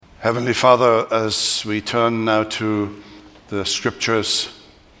Heavenly Father, as we turn now to the Scriptures,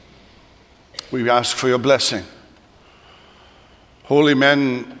 we ask for your blessing. Holy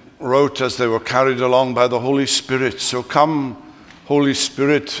men wrote as they were carried along by the Holy Spirit. So come, Holy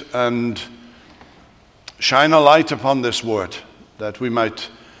Spirit, and shine a light upon this word, that we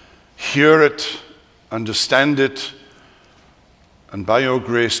might hear it, understand it, and by your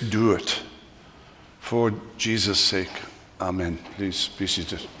grace do it. For Jesus' sake, amen. Please be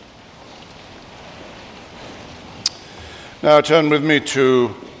seated. Now turn with me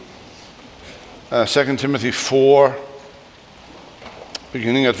to 2 Timothy 4,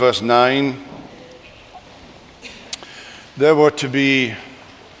 beginning at verse 9. There were to be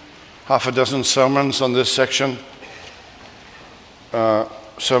half a dozen sermons on this section,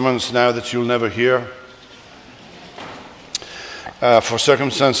 sermons now that you'll never hear, for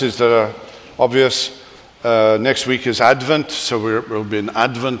circumstances that are obvious. Next week is Advent, so we'll be in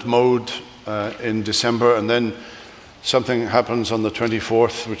Advent mode in December, and then something happens on the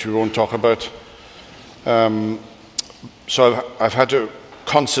 24th, which we won't talk about. So I've had to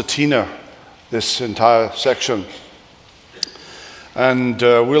concertina this entire section. And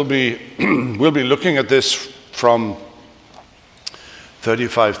we'll be looking at this from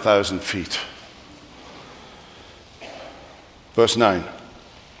 35,000 feet. Verse 9.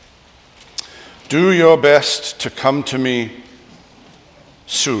 Do your best to come to me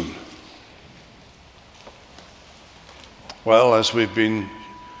soon. Well, as we've been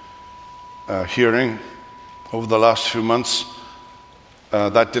hearing over the last few months,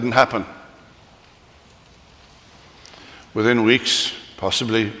 that didn't happen. Within weeks,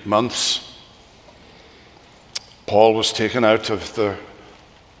 possibly months, Paul was taken out of the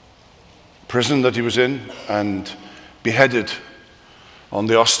prison that he was in and beheaded on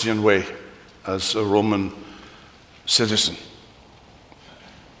the Ostian Way as a Roman citizen.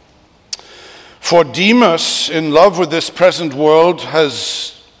 For Demas, in love with this present world,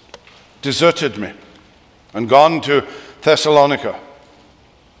 has deserted me and gone to Thessalonica.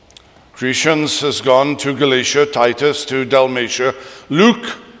 Crescens has gone to Galatia, Titus to Dalmatia.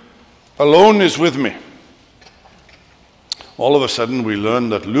 Luke alone is with me. All of a sudden we learn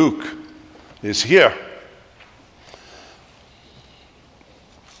that Luke is here.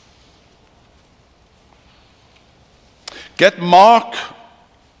 Get Mark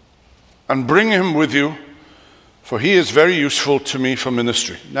and bring him with you, for he is very useful to me for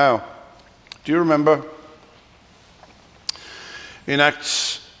ministry. Now, do you remember in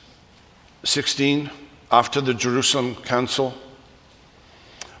Acts 16, after the Jerusalem Council,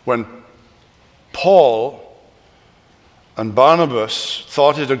 when Paul and Barnabas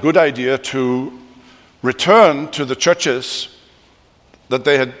thought it a good idea to return to the churches that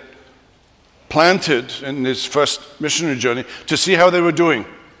they had planted in his first missionary journey to see how they were doing?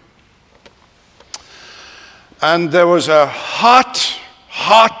 And there was a hot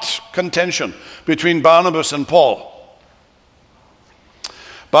contention between Barnabas and Paul.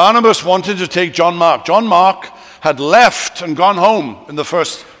 Barnabas wanted to take John Mark. John Mark had left and gone home in the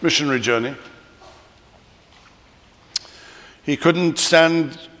first missionary journey. He couldn't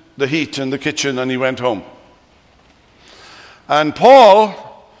stand the heat in the kitchen and he went home. And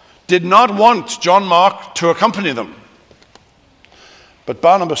Paul did not want John Mark to accompany them. But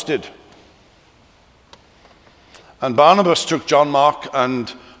Barnabas did. And Barnabas took John Mark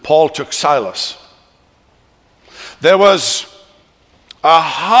and Paul took Silas. There was a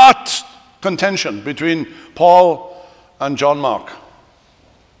hot contention between Paul and John Mark.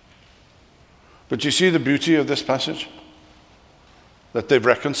 But you see the beauty of this passage? That they've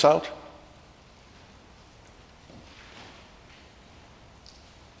reconciled.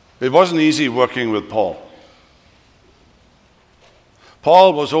 It wasn't easy working with Paul.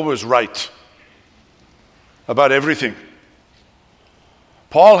 Paul was always right about everything.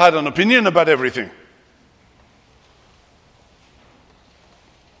 Paul had an opinion about everything.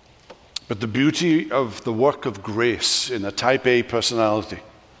 But the beauty of the work of grace in a type A personality,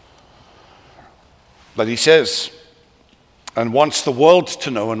 that he says, and wants the world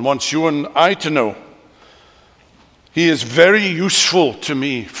to know, and wants you and I to know, he is very useful to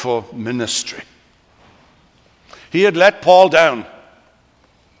me for ministry. He had let Paul down.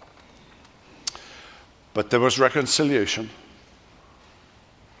 But there was reconciliation,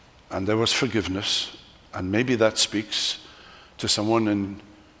 and there was forgiveness, and maybe that speaks to someone in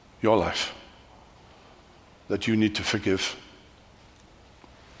your life that you need to forgive.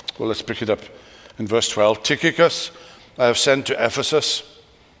 Well, let's pick it up in verse 12. Tychicus I have sent to Ephesus,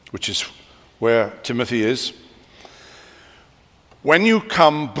 which is where Timothy is. When you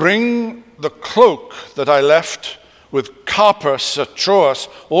come, bring the cloak that I left with Carpus at Troas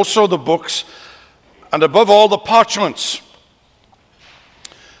also the books, and above all the parchments.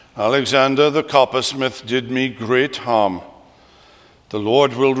 Alexander the coppersmith did me great harm. The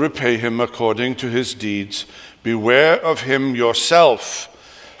Lord will repay him according to his deeds. Beware of him yourself,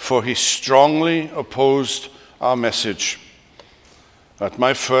 for he strongly opposed our message. At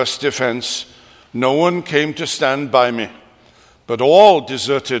my first defense, no one came to stand by me, but all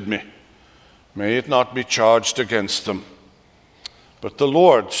deserted me. May it not be charged against them. But the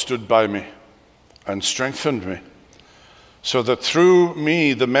Lord stood by me and strengthened me, so that through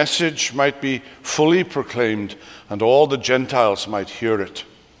me the message might be fully proclaimed and all the Gentiles might hear it.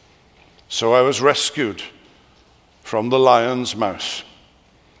 So I was rescued from the lion's mouth.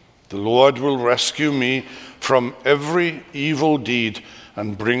 The Lord will rescue me from every evil deed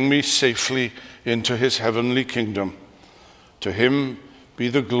and bring me safely into his heavenly kingdom. To him be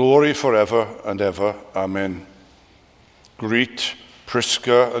the glory forever and ever. Amen. Greet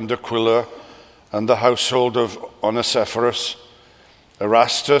Prisca and Aquila and the household of Onesiphorus.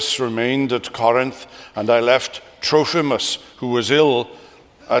 Erastus remained at Corinth, and I left Trophimus, who was ill,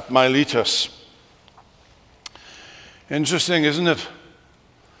 at Miletus. Interesting, isn't it,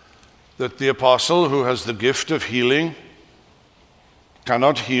 that the apostle who has the gift of healing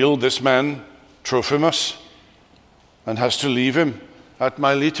cannot heal this man, Trophimus, and has to leave him at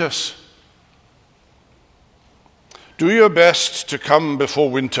Miletus. Do your best to come before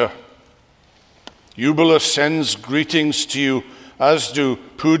winter. Eubulus sends greetings to you, as do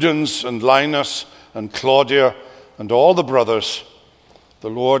Pudens and Linus and Claudia and all the brothers. The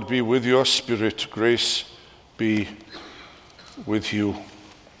Lord be with your spirit. Grace be with you.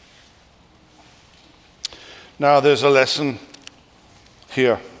 Now there's a lesson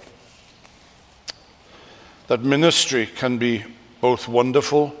here that ministry can be both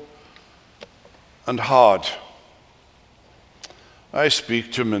wonderful and hard. I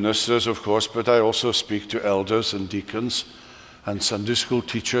speak to ministers, of course, but I also speak to elders and deacons and Sunday school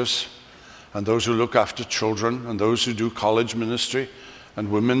teachers and those who look after children and those who do college ministry and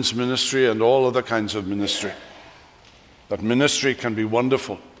women's ministry and all other kinds of ministry. That ministry can be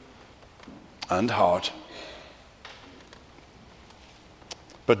wonderful and hard.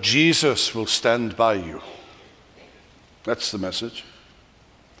 But Jesus will stand by you. That's the message.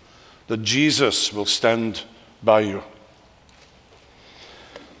 That Jesus will stand by you.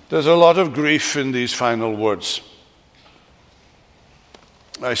 There's a lot of grief in these final words.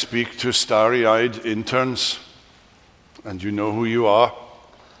 I speak to starry-eyed interns, and you know who you are,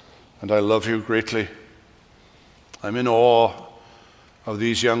 and I love you greatly. I'm in awe of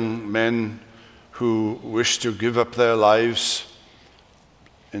these young men who wish to give up their lives,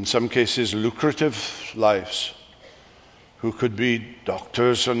 in some cases lucrative lives, who could be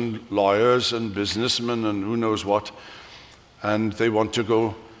doctors and lawyers and businessmen and who knows what, and they want to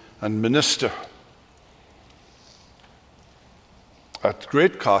go and minister at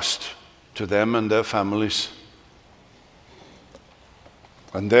great cost to them and their families.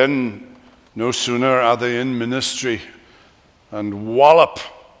 And then no sooner are they in ministry and wallop,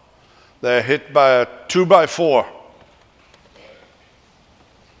 they're hit by a 2x4.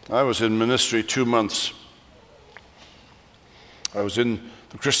 I was in ministry 2 months. I was in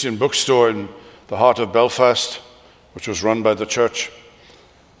the Christian bookstore in the heart of Belfast, which was run by the church.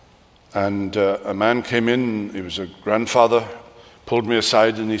 And a man came in, he was a grandfather, pulled me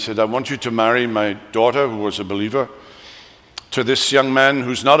aside and he said, I want you to marry my daughter, who was a believer, to this young man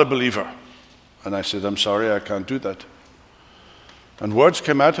who's not a believer. And I said, I'm sorry, I can't do that. And words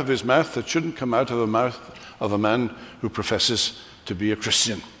came out of his mouth that shouldn't come out of the mouth of a man who professes to be a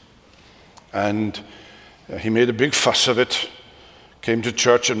Christian. And he made a big fuss of it, came to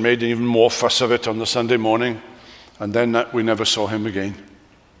church and made even more fuss of it on the Sunday morning, and then we never saw him again.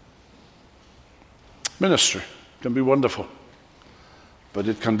 Ministry can be wonderful, but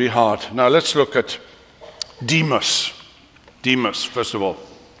it can be hard. Now let's look at Demas. Demas, first of all.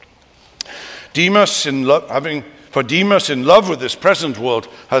 Demas, for Demas, in love with this present world,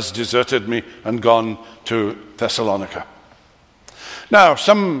 has deserted me and gone to Thessalonica. Now,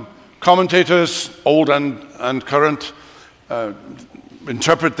 some commentators, old and current,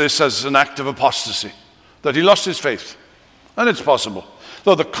 interpret this as an act of apostasy, that he lost his faith. And it's possible,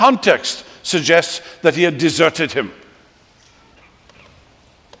 though the context suggests that he had deserted him.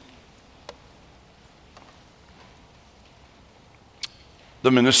 The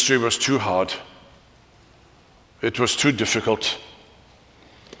ministry was too hard. It was too difficult.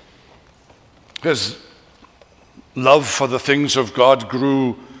 His love for the things of God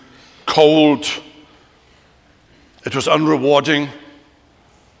grew cold. It was unrewarding.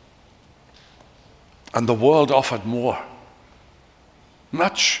 And the world offered more.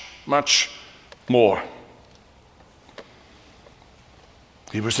 Much, much more.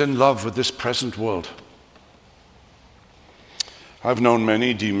 He was in love with this present world. I've known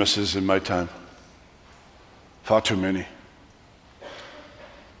many Demuses in my time. Far too many.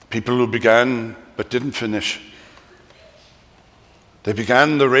 People who began but didn't finish. They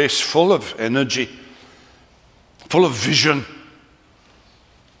began the race full of energy, full of vision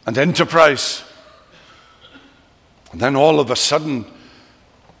and enterprise. And then all of a sudden,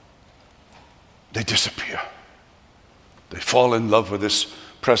 they disappear. They fall in love with this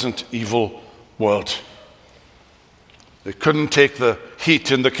present evil world. They couldn't take the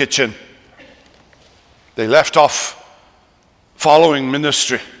heat in the kitchen. They left off following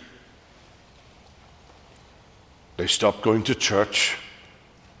ministry. They stopped going to church.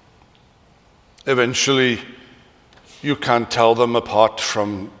 Eventually, you can't tell them apart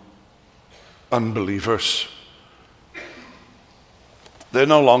from unbelievers. They're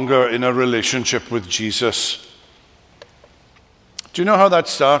no longer in a relationship with Jesus. Do you know how that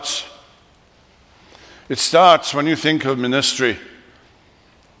starts? It starts when you think of ministry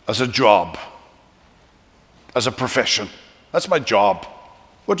as a job, as a profession. That's my job.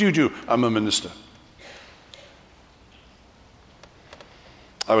 What do you do? I'm a minister.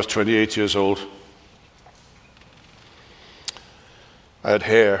 I was 28 years old. I had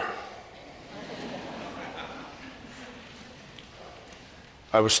hair.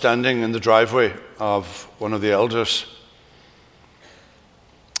 I was standing in the driveway of one of the elders,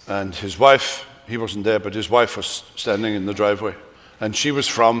 and his wife, he wasn't there, but his wife was standing in the driveway, and she was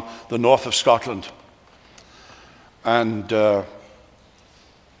from the north of Scotland, and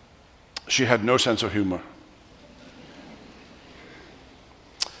she had no sense of humor.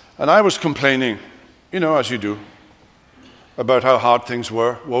 And I was complaining, as you do, about how hard things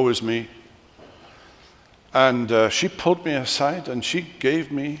were. Woe is me. And she pulled me aside and she gave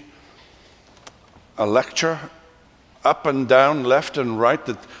me a lecture up and down, left and right,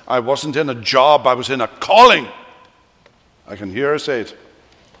 that I wasn't in a job, I was in a calling. I can hear her say it.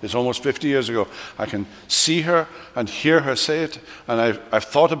 It's almost 50 years ago. I can see her and hear her say it, and I've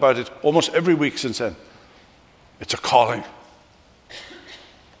thought about it almost every week since then. It's a calling.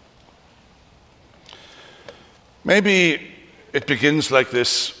 Maybe it begins like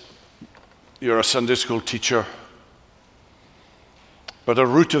this. You're a Sunday school teacher, but a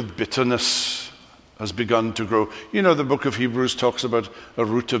root of bitterness has begun to grow. The book of Hebrews talks about a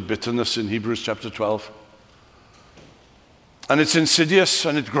root of bitterness in Hebrews chapter 12. And it's insidious,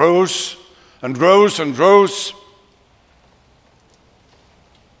 and it grows and grows and grows.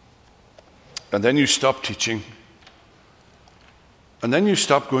 And then you stop teaching. And then you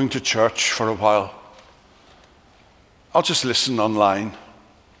stop going to church for a while. I'll just listen online.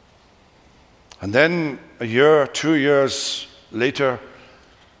 And then a year, 2 years later,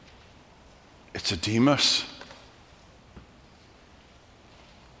 it's a Demas.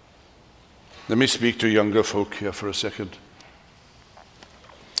 Let me speak to younger folk here for a second.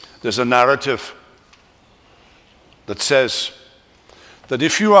 There's a narrative that says that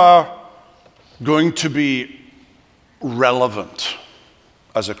if you are going to be relevant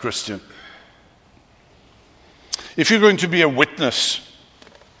as a Christian, if you're going to be a witness,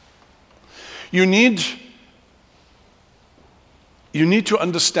 you need to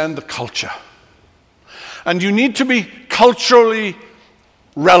understand the culture. And you need to be culturally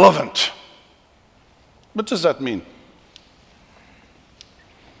relevant. What does that mean?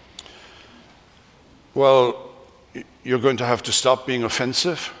 Well, you're going to have to stop being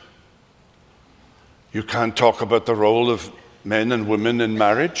offensive. You can't talk about the role of men and women in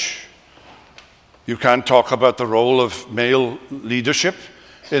marriage. You can't talk about the role of male leadership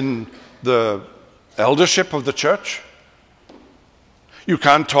in the eldership of the church. You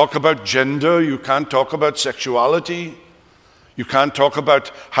can't talk about gender. You can't talk about sexuality. You can't talk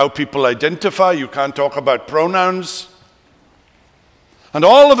about how people identify. You can't talk about pronouns. And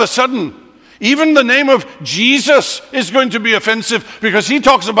all of a sudden, even the name of Jesus is going to be offensive because he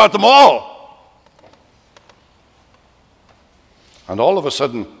talks about them all. And all of a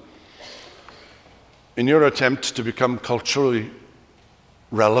sudden, in your attempt to become culturally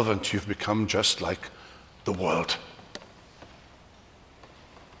relevant, you've become just like the world.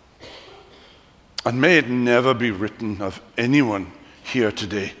 And may it never be written of anyone here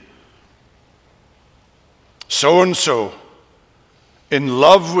today, so-and-so, in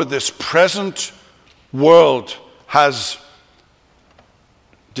love with this present world, has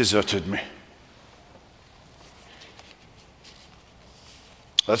deserted me.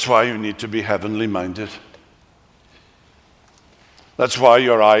 That's why you need to be heavenly minded. That's why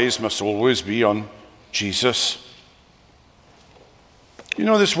your eyes must always be on Jesus. You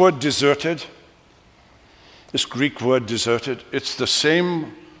know this word deserted? This Greek word deserted, it's the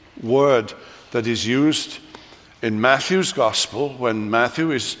same word that is used in Matthew's gospel when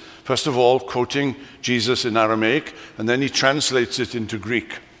Matthew is, first of all, quoting Jesus in Aramaic, and then he translates it into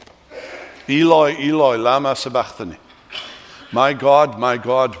Greek. Eloi, Eloi, lama sabachthani. My God,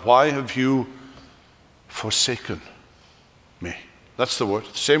 why have you forsaken me? That's the word,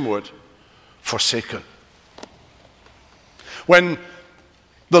 same word, forsaken. When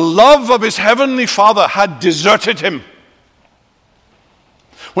the love of his heavenly Father had deserted him,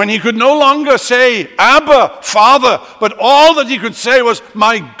 when he could no longer say, Abba, Father, but all that he could say was,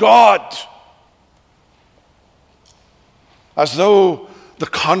 my God. As though the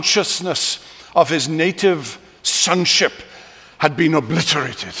consciousness of his native sonship had been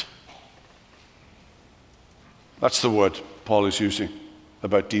obliterated. That's the word Paul is using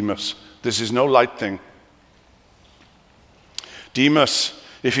about Demas. This is no light thing. Demas,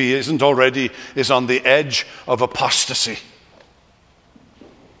 if he isn't already, is on the edge of apostasy.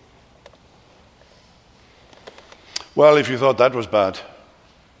 Well, if you thought that was bad,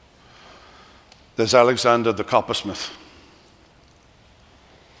 there's Alexander the coppersmith.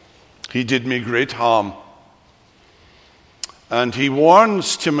 He did me great harm. And he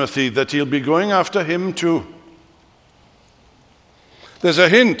warns Timothy that he'll be going after him too. There's a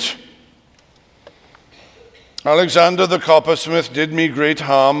hint. Alexander the coppersmith did me great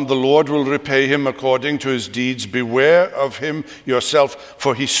harm. The Lord will repay him according to his deeds. Beware of him yourself,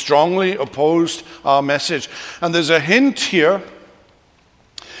 for he strongly opposed our message. And there's a hint here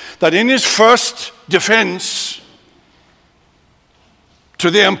that in his first defense to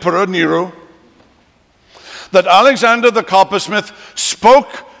the Emperor Nero, that Alexander the coppersmith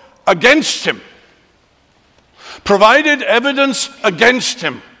spoke against him, provided evidence against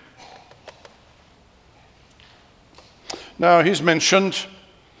him. Now, he's mentioned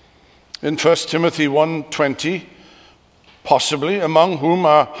in 1 Timothy 1:20, possibly, among whom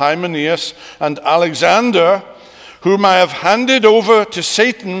are Hymenaeus and Alexander, whom I have handed over to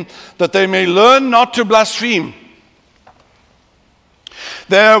Satan, that they may learn not to blaspheme.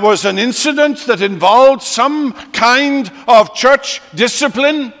 There was an incident that involved some kind of church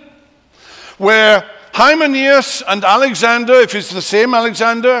discipline where Hymenaeus and Alexander, if it's the same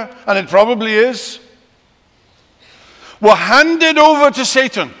Alexander, and it probably is, were handed over to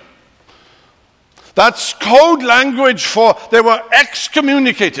Satan. That's code language for they were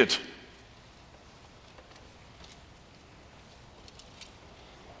excommunicated.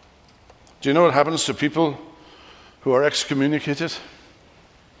 Do you know what happens to people who are excommunicated?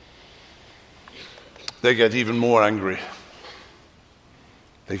 They get even more angry.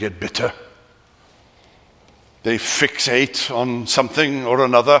 They get bitter. They fixate on something or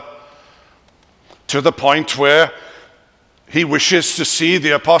another to the point where he wishes to see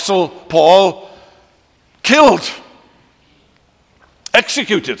the Apostle Paul killed,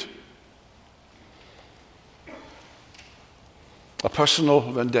 executed. A personal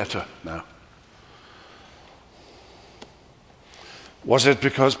vendetta now. Was it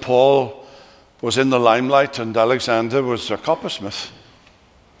because Paul was in the limelight and Alexander was a coppersmith?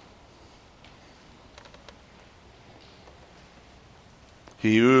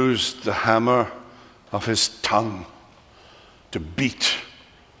 He used the hammer of his tongue to beat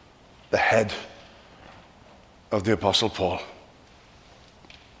the head of the Apostle Paul.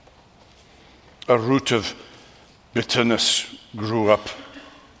 A root of bitterness grew up.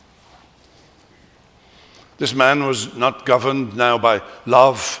 This man was not governed now by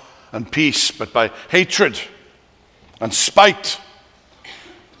love and peace, but by hatred and spite.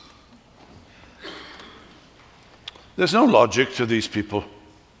 There's no logic to these people.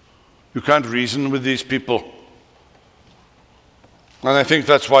 You can't reason with these people. And I think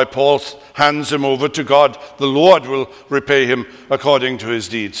that's why Paul hands him over to God. The Lord will repay him according to his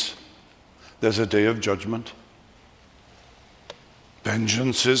deeds. There's a day of judgment.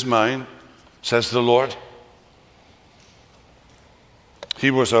 Vengeance is mine, says the Lord.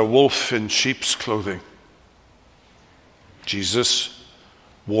 He was a wolf in sheep's clothing. Jesus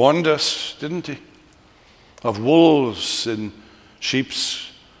warned us, didn't he, of wolves in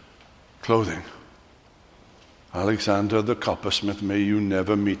sheep's clothing. Alexander the coppersmith, may you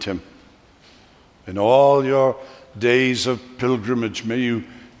never meet him. In all your days of pilgrimage, may you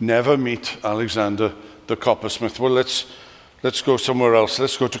never meet Alexander the coppersmith. Well, let's go somewhere else.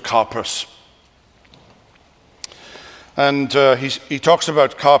 Let's go to Carpus. And he talks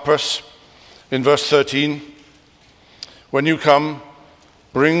about Carpus in verse 13. When you come,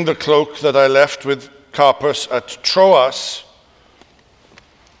 bring the cloak that I left with Carpus at Troas.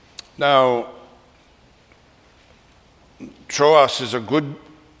 Now, Troas is a good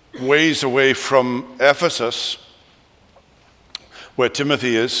ways away from Ephesus, where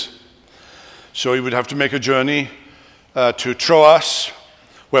Timothy is. So he would have to make a journey to Troas,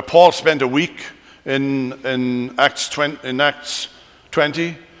 where Paul spent a week in Acts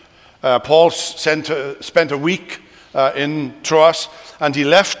 20. Paul spent a week in Troas, and he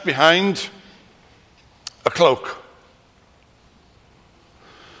left behind a cloak.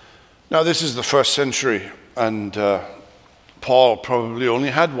 Now, this is the first century, and Paul probably only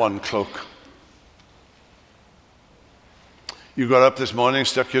had one cloak. You got up this morning,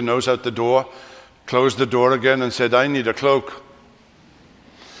 stuck your nose out the door, closed the door again, and said, "I need a cloak."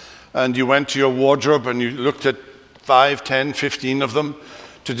 And you went to your wardrobe and you looked at 5, 10, 15 of them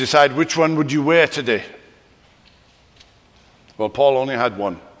to decide which one would you wear today. Well, Paul only had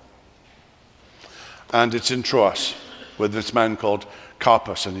one. And it's in Troas with this man called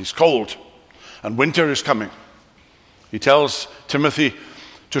Carpus, and he's cold, and winter is coming. He tells Timothy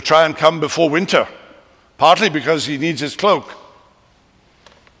to try and come before winter, partly because he needs his cloak.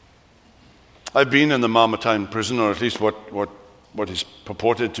 I've been in the Mamertine prison, or at least what is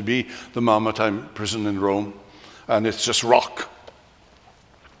purported to be the Mamertine prison in Rome, and it's just rock.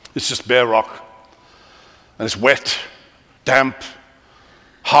 It's just bare rock. And it's wet, damp,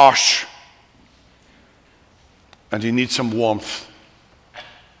 harsh, and he needs some warmth.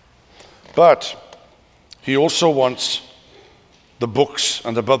 But he also wants the books,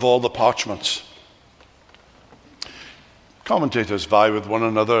 and above all, the parchments. Commentators vie with one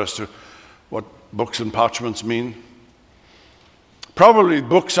another as to what books and parchments mean. Probably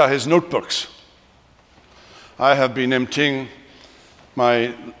books are his notebooks. I have been emptying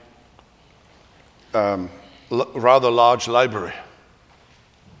my rather large library.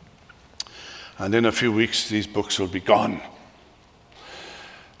 And in a few weeks, these books will be gone.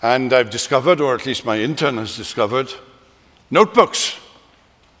 And I've discovered, or at least my intern has discovered, notebooks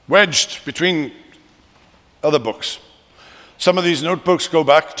wedged between other books. Some of these notebooks go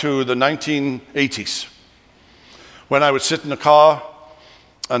back to the 1980s, when I would sit in a car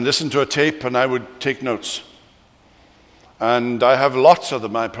and listen to a tape and I would take notes. And I have lots of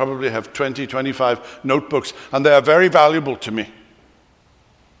them. I probably have 20, 25 notebooks, and they are very valuable to me.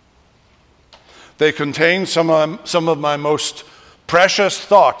 They contain some of my most precious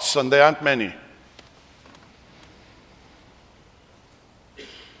thoughts, and they aren't many.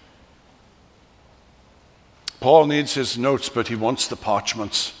 Paul needs his notes, but he wants the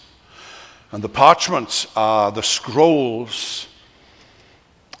parchments. And the parchments are the scrolls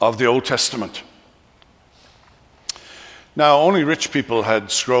of the Old Testament. Now, only rich people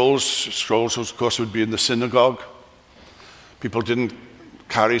had scrolls. Scrolls, of course, would be in the synagogue. People didn't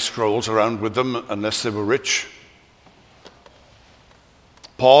carry scrolls around with them unless they were rich.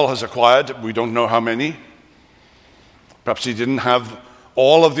 Paul has acquired, we don't know how many. Perhaps he didn't have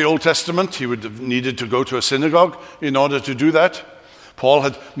all of the Old Testament. He would have needed to go to a synagogue in order to do that. Paul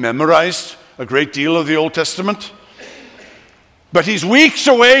had memorized a great deal of the Old Testament. But he's weeks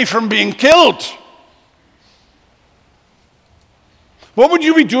away from being killed. What would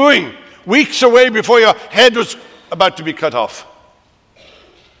you be doing weeks away before your head was about to be cut off?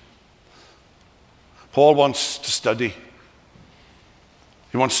 Paul wants to study.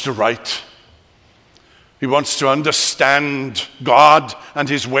 He wants to write. He wants to understand God and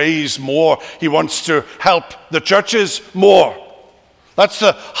his ways more. He wants to help the churches more. That's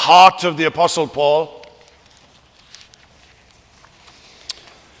the heart of the Apostle Paul.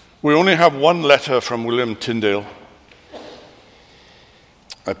 We only have one letter from William Tyndale.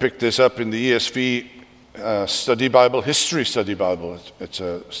 I picked this up in the ESV study Bible, history study Bible. It's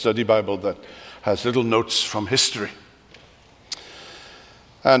a study Bible that has little notes from history.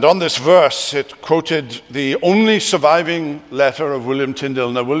 And on this verse, it quoted the only surviving letter of William Tyndale.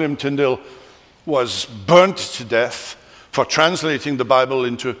 Now, William Tyndale was burnt to death for translating the Bible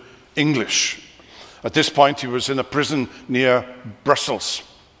into English. At this point, he was in a prison near Brussels.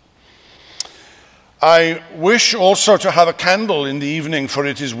 I wish also to have a candle in the evening, for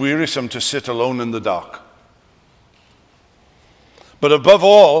it is wearisome to sit alone in the dark. But above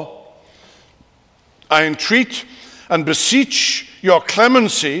all, I entreat and beseech your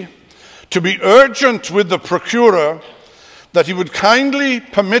clemency to be urgent with the procurer that he would kindly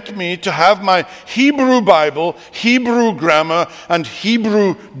permit me to have my Hebrew Bible, Hebrew grammar, and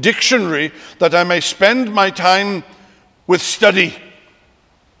Hebrew dictionary, that I may spend my time with study.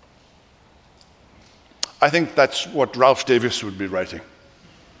 I think that's what Ralph Davis would be writing.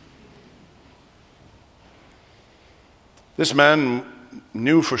 This man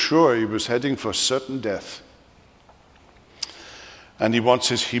knew for sure he was heading for certain death. And he wants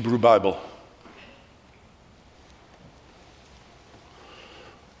his Hebrew Bible.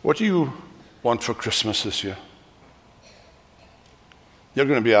 What do you want for Christmas this year? You're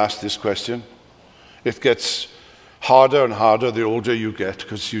going to be asked this question. It gets harder and harder the older you get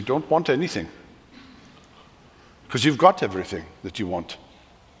because you don't want anything. Because you've got everything that you want.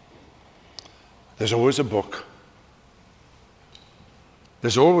 There's always a book.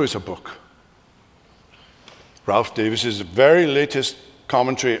 There's always a book. Ralph Davis's very latest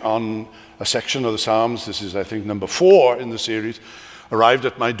commentary on a section of the Psalms, this is I think number 4 in the series, arrived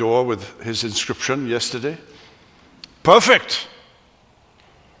at my door with his inscription yesterday. Perfect.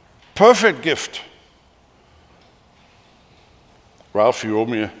 Perfect gift. Ralph, you owe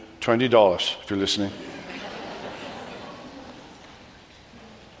me $20 if you're listening.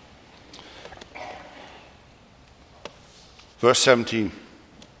 Verse 17.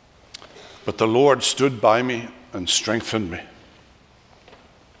 But the Lord stood by me and strengthened me.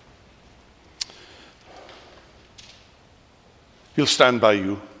 He'll stand by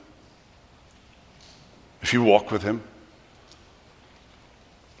you if you walk with him.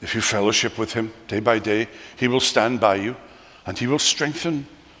 If you fellowship with him day by day, he will stand by you and he will strengthen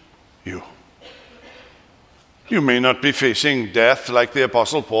you. You may not be facing death like the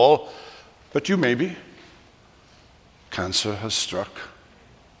Apostle Paul, but you may be. Cancer has struck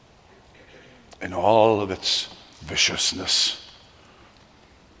in all of its viciousness.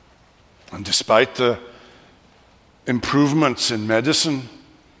 And despite the improvements in medicine,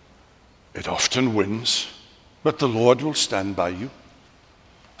 it often wins. But the Lord will stand by you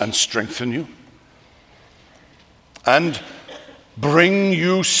and strengthen you and bring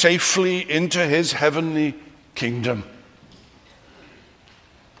you safely into his heavenly kingdom.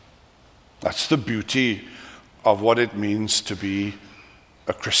 That's the beauty of what it means to be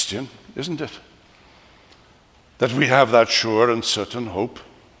a Christian, isn't it? That we have that sure and certain hope.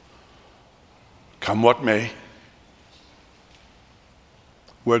 Come what may,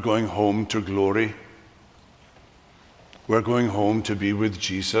 we're going home to glory. We're going home to be with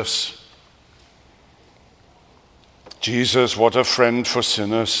Jesus. Jesus, what a friend for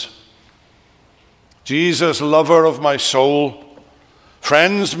sinners. Jesus, lover of my soul.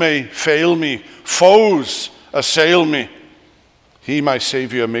 Friends may fail me, foes assail me. He, my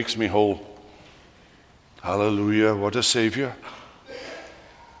Savior, makes me whole. Hallelujah, what a Savior.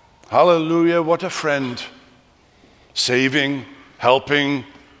 Hallelujah, what a friend. Saving, helping,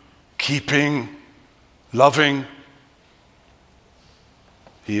 keeping, loving.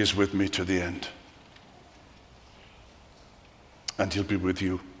 He is with me to the end. And he'll be with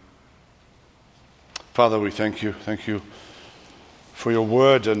you. Father, we thank you. Thank you for your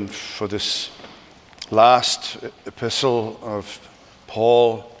word and for this last epistle of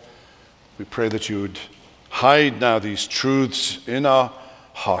Paul. We pray that you would hide now these truths in our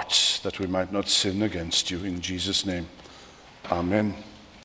hearts that we might not sin against you. In Jesus' name, amen.